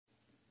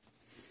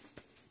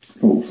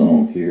whole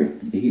song here,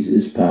 easy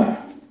as pie.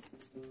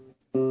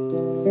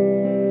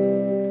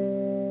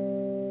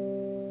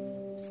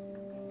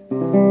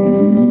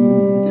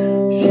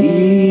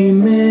 She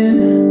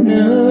meant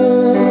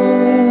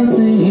nothing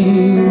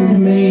to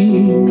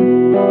me,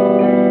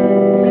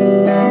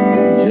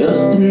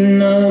 just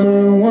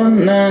another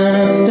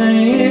one-night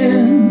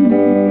stand.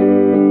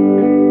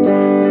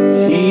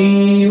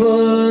 She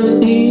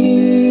was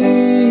easy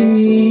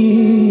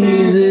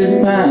as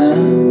pie.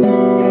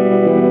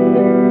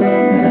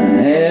 I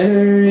had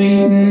her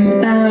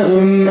eating out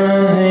of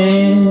my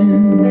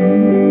hand.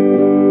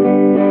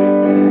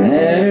 I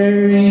had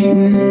her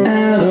eating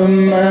out of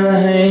my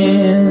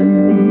hand.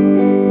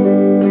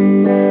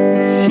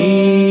 She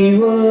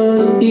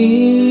was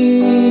easy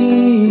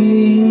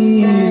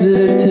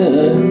to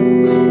touch,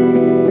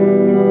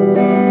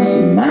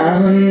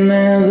 smiling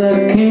as I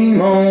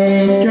came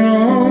on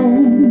strong.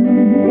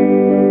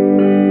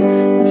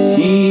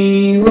 She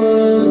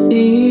was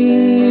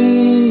easy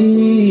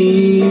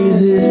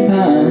as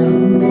pie.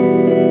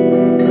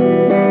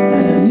 I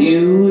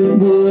knew it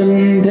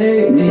wouldn't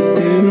take me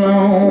too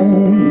long.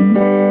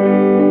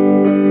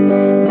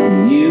 I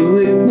knew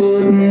it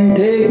wouldn't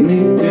take me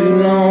too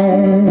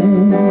long.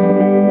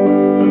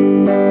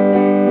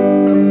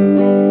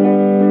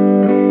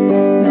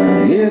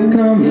 Now here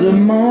comes the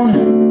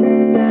morning,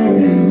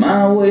 and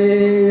my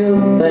way of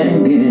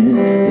thinking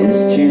has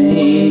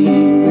changed.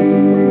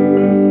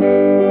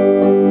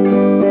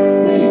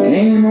 She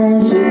came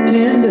on so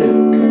tender,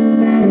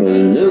 but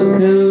look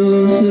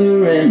who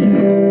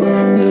surrendered.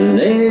 The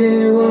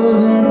lady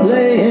wasn't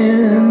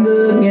playing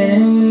the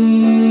game.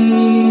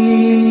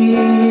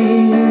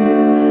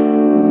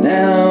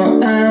 Now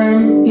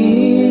I'm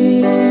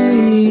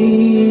easy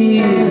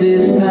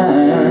as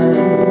pie.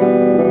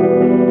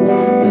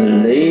 The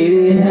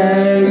lady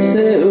had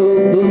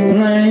herself a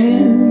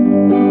plan,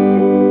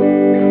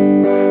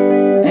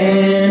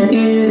 and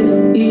it's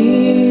easy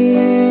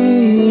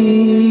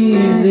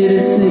to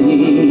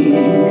see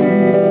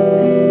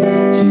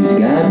she's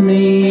got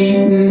me